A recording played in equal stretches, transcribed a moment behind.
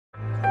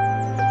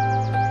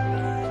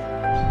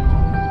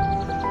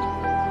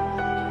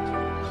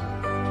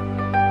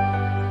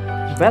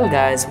Well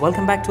guys,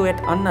 welcome back to yet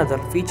another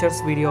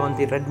features video on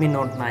the Redmi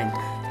Note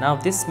 9. Now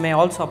this may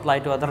also apply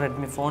to other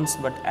Redmi phones,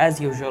 but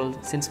as usual,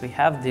 since we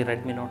have the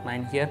Redmi Note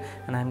 9 here,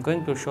 and I'm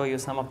going to show you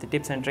some of the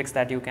tips and tricks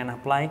that you can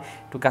apply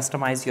to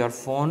customize your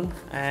phone,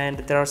 and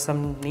there are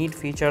some neat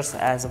features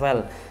as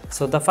well.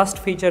 So the first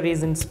feature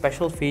is in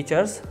special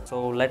features.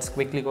 So let's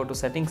quickly go to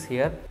settings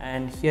here,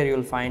 and here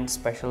you'll find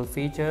special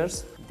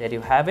features. There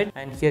you have it,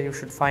 and here you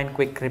should find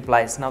quick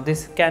replies. Now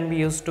this can be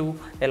used to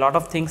a lot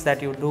of things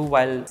that you do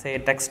while say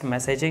text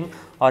messaging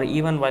or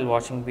even while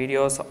watching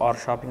videos or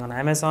shopping on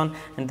Amazon,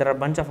 and there are a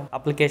bunch of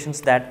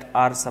applications that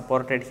are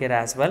supported here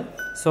as well.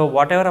 So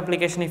whatever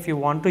application if you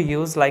want to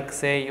use, like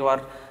say you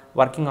are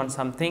working on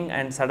something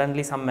and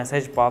suddenly some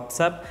message pops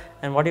up,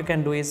 and what you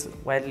can do is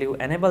while you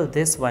enable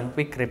this one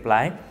quick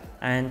reply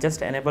and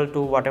just enable to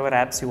whatever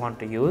apps you want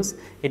to use,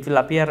 it will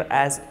appear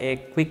as a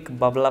quick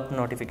bubble up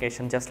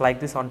notification just like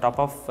this on top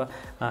of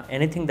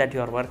anything that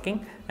you are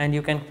working, and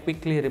you can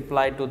quickly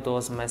reply to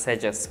those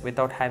messages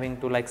without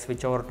having to like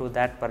switch over to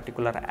that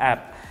particular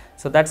app.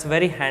 So that's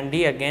very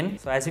handy again.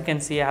 So as you can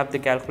see, I have the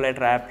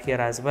calculator app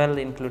here as well,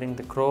 including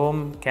the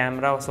Chrome,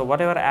 camera. So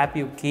whatever app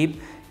you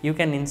keep, you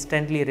can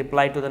instantly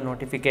reply to the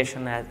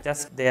notification as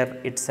just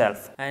there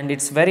itself, and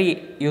it's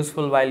very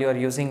useful while you are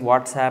using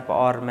WhatsApp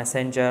or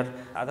Messenger.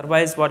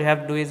 Otherwise what you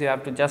have to do is you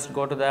have to just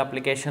go to the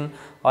application,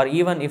 or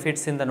even if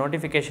it's in the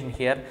notification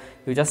here,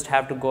 you just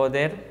have to go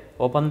there,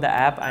 open the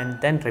app and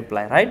then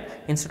reply, right?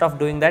 Instead of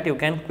doing that, you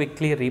can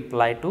quickly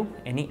reply to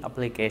any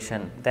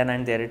application then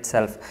and there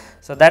itself.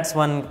 So that's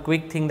one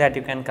quick thing that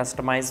you can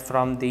customize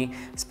from the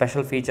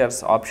special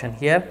features option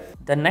here.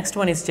 The next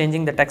one is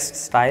changing the text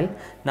style.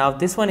 Now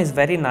this one is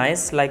very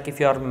nice, like if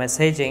you are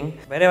messaging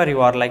wherever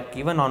you are, like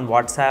even on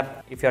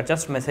WhatsApp, if you are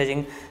just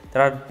messaging,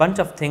 there are a bunch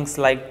of things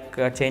like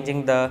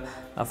changing the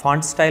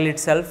font style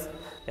itself.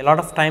 A lot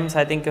of times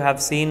I think you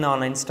have seen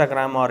on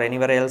Instagram or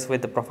anywhere else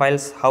with the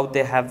profiles how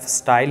they have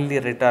stylely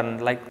written,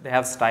 like they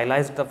have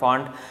stylized the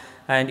font,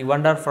 and you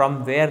wonder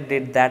from where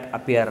did that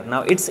appear.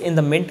 Now it's in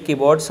the Mint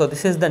keyboard. So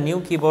this is the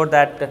new keyboard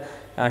that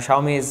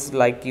Xiaomi is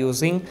like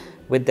using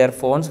with their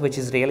phones, which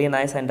is really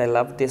nice, and I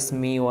love this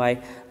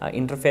MIUI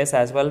interface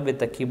as well with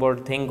the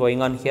keyboard thing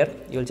going on here.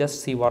 You'll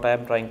just see what I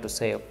am trying to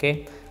say.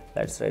 Okay,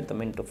 let's rate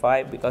them into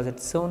 5 because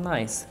it's so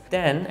nice.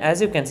 Then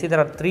as you can see, there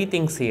are 3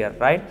 things here,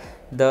 right?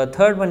 The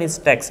third one is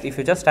text. If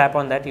you just tap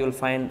on that, you will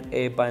find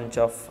a bunch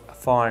of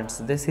fonts.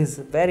 This is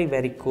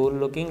very cool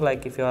looking.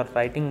 Like if you are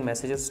writing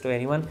messages to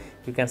anyone,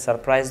 you can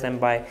surprise them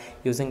by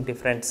using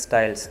different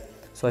styles.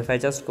 So if I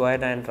just go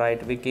ahead and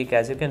write VickGeek,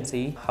 as you can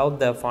see how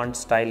the font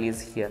style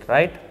is here,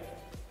 right?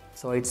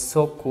 So it's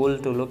so cool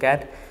to look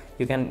at.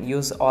 You can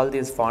use all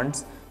these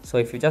fonts. So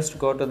if you just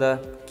go to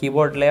the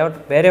keyboard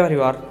layout, wherever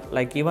you are,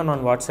 like even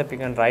on WhatsApp, you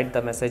can write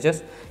the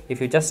messages. If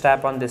you just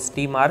tap on this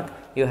T mark,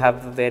 you have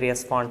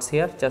various fonts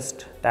here.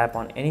 Just tap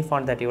on any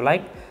font that you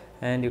like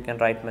and you can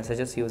write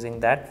messages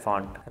using that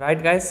font,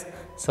 right guys?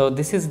 So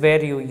this is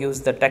where you use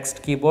the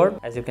text keyboard.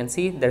 As you can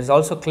see, there's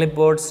also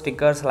clipboard,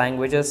 stickers,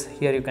 languages.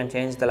 Here you can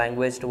change the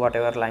language to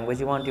whatever language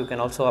you want. You can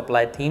also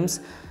apply themes,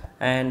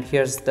 and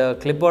here's the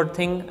clipboard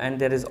thing, and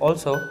there is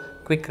also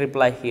quick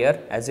reply here.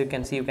 As you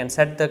can see, you can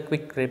set the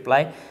quick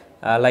reply,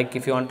 like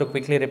if you want to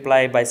quickly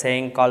reply by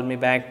saying call me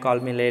back, call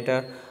me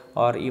later,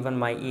 or even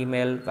my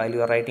email. While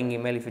you are writing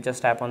email, if you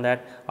just tap on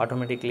that,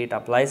 automatically it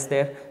applies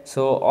there.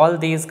 So all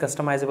these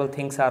customizable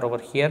things are over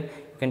here.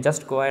 You can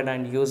just go ahead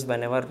and use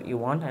whenever you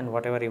want and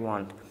whatever you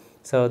want.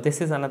 So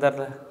this is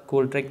another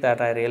cool trick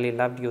that I really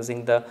loved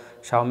using the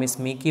Xiaomi's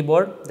Mi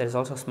keyboard. There is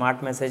also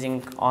smart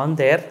messaging on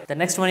there. The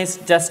next one is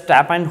just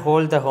tap and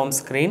hold the home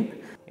screen.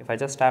 If I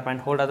just tap and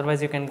hold,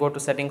 otherwise you can go to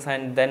settings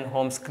and then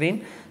home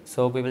screen.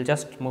 So we will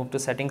just move to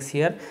settings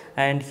here,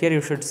 and here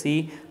you should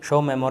see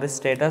show memory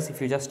status. If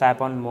you just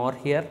tap on more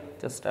here,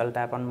 just I'll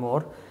tap on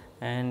more,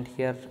 and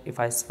here if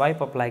I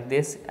swipe up like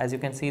this, as you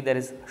can see there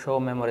is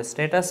show memory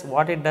status.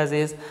 What it does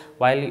is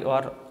while you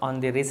are on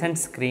the recent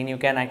screen, you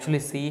can actually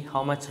see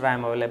how much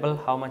RAM available,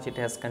 how much it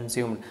has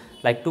consumed.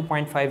 Like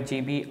 2.5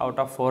 GB out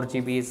of 4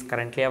 GB is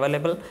currently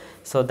available.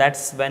 So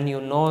that's when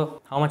you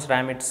know how much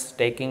RAM it's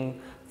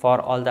taking for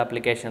all the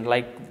applications.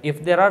 Like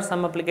if there are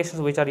some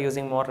applications which are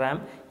using more RAM,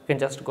 you can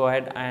just go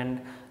ahead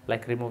and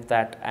like remove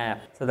that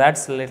app. So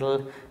that's a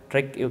little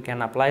trick you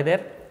can apply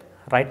there.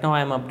 Right now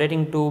I am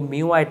updating to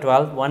MIUI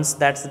 12. Once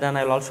that's done,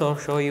 I will also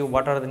show you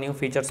what are the new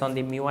features on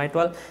the MIUI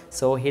 12.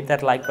 So hit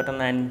that like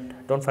button and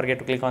don't forget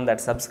to click on that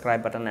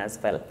subscribe button as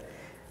well.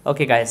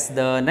 Okay guys,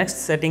 the next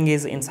setting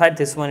is inside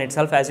this one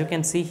itself. As you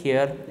can see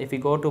here, if you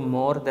go to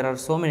more, there are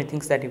so many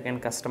things that you can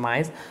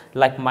customize,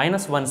 like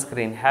 -1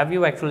 screen. Have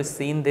you actually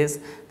seen this?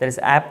 There is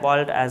app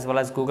vault as well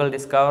as Google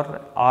Discover,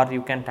 or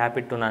you can tap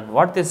it to none.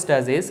 What this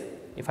does is,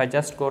 if I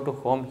just go to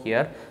home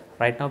here,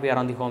 right now we are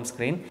on the home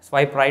screen,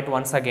 swipe right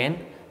once again.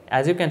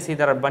 As you can see,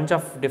 there are a bunch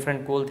of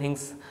different cool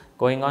things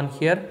going on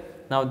here.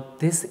 Now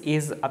this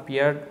is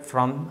appeared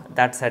from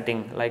that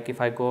setting. Like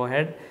if I go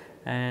ahead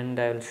and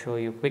I will show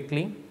you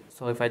quickly.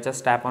 So if I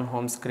just tap on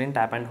home screen,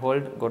 tap and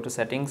hold, go to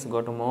settings,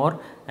 go to more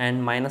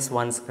and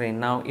 -1 screen.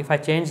 Now if I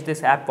change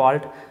this app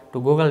vault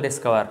to Google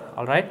Discover,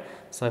 alright.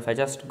 So if I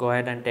just go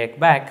ahead and take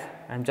back,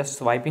 I'm just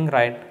swiping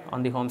right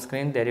on the home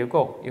screen, there you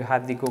go, you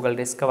have the Google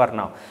Discover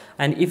now.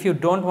 And if you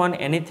don't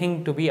want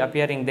anything to be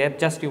appearing there,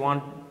 just you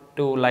want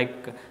to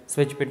like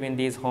switch between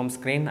these home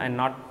screen and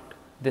not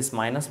this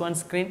 -1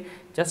 screen,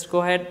 just go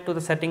ahead to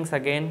the settings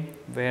again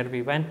where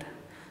we went.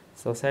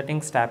 So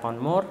settings, tap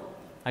on more,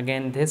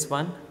 again this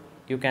one,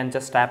 you can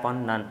just tap on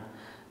none.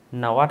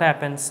 Now what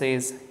happens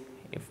is,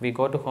 if we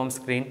go to home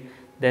screen,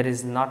 there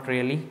is not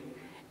really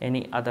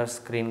any other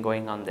screen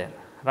going on there,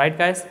 right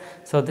guys?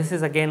 So this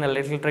is again a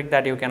little trick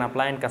that you can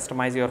apply and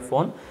customize your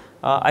phone.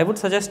 I would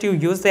suggest you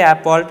use the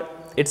app vault.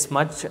 It's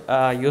much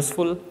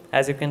useful.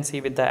 As you can see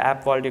with the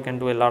app vault, you can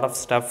do a lot of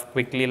stuff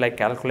quickly, like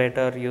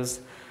calculator use,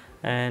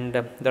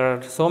 and there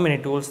are so many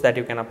tools that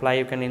you can apply.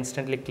 You can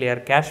instantly clear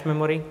cache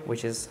memory,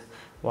 which is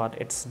what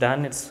it's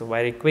done. It's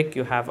very quick.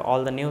 You have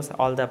all the news,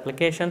 all the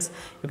applications.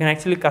 You can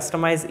actually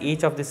customize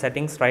each of the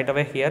settings right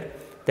away here.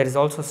 There is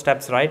also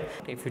steps, right?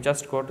 If you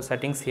just go to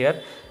settings here,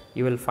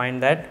 you will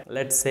find that,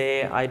 let's say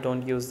I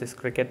don't use this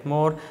cricket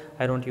mode,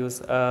 I don't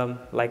use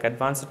like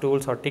advanced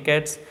tools or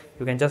tickets,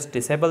 you can just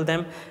disable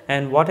them,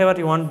 and whatever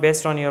you want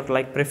based on your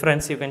like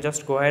preference, you can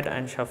just go ahead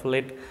and shuffle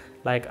it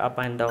like up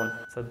and down.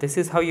 So this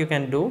is how you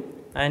can do,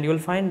 and you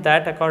will find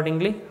that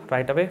accordingly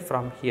right away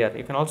from here.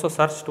 You can also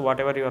search to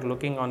whatever you are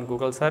looking on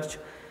Google search,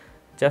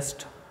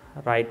 just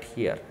right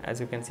here. As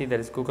you can see, there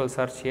is Google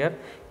search here.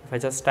 If I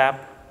just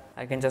tap,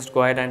 I can just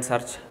go ahead and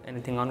search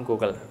anything on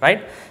Google,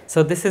 right?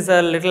 So this is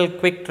a little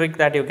quick trick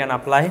that you can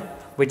apply,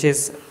 which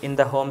is in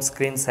the home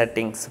screen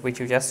settings, which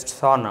you just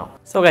saw now.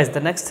 So guys, the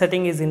next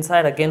setting is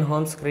inside again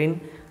home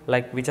screen.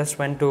 Like we just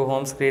went to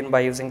home screen by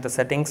using the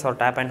settings or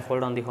tap and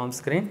hold on the home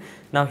screen.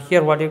 Now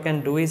here what you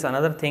can do is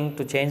another thing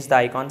to change the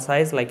icon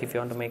size. Like if you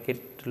want to make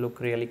it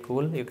look really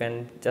cool, you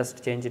can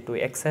just change it to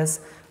XS,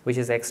 which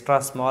is extra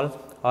small,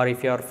 or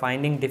if you are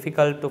finding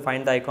difficult to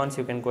find the icons,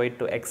 you can go it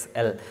to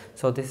XL.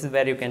 So this is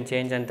where you can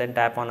change and then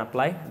tap on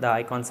apply. The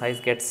icon size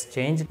gets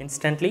changed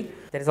instantly.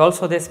 There is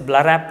also this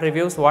blur app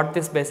previews. What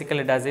this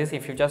basically does is,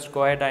 if you just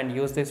go ahead and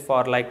use this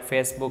for like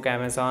Facebook,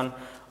 Amazon,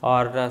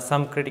 or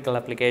some critical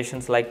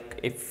applications, like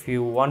if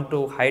you want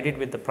to hide it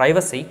with the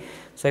privacy.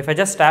 So if I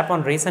just tap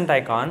on recent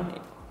icon,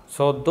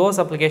 so those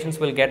applications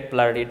will get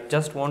blurred. It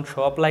just won't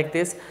show up like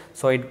this.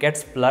 So it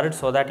gets blurred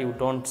so that you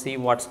don't see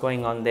what's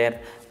going on there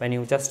when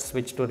you just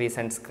switch to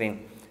recent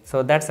screen.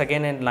 So that's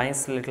again a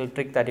nice little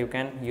trick that you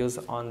can use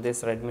on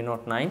this Redmi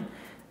Note 9.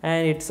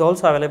 And it's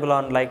also available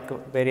on like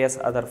various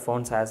other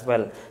phones as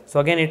well. So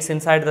again, it's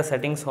inside the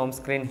settings home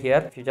screen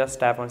here. If you just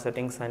tap on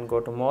settings and go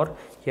to more,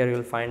 here you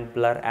will find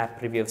blur app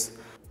previews.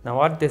 Now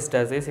what this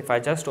does is, if I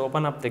just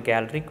open up the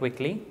gallery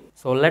quickly,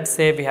 so let's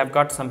say we have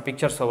got some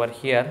pictures over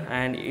here,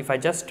 and if I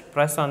just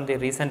press on the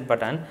recent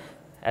button,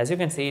 as you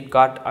can see, it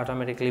got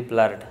automatically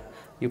blurred.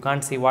 You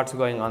can't see what's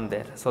going on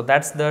there. So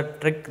that's the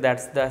trick,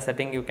 that's the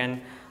setting you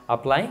can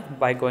apply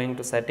by going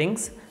to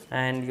settings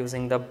and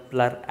using the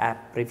blur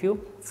app preview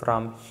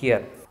from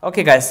here.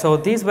 Okay guys, so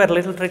these were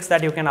little tricks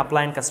that you can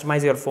apply and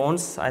customize your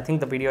phones. I think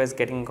the video is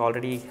getting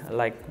already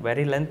like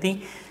very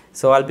lengthy.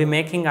 So I'll be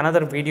making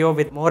another video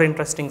with more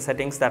interesting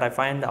settings that I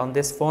find on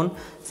this phone.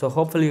 So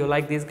hopefully you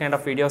like these kind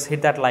of videos.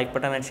 Hit that like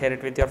button and share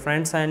it with your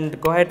friends, and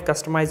go ahead,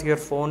 customize your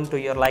phone to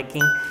your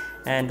liking,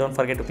 and don't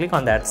forget to click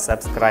on that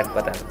subscribe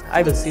button.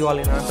 I will see you all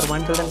in another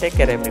one. Till then, take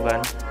care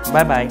everyone.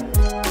 Bye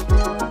bye.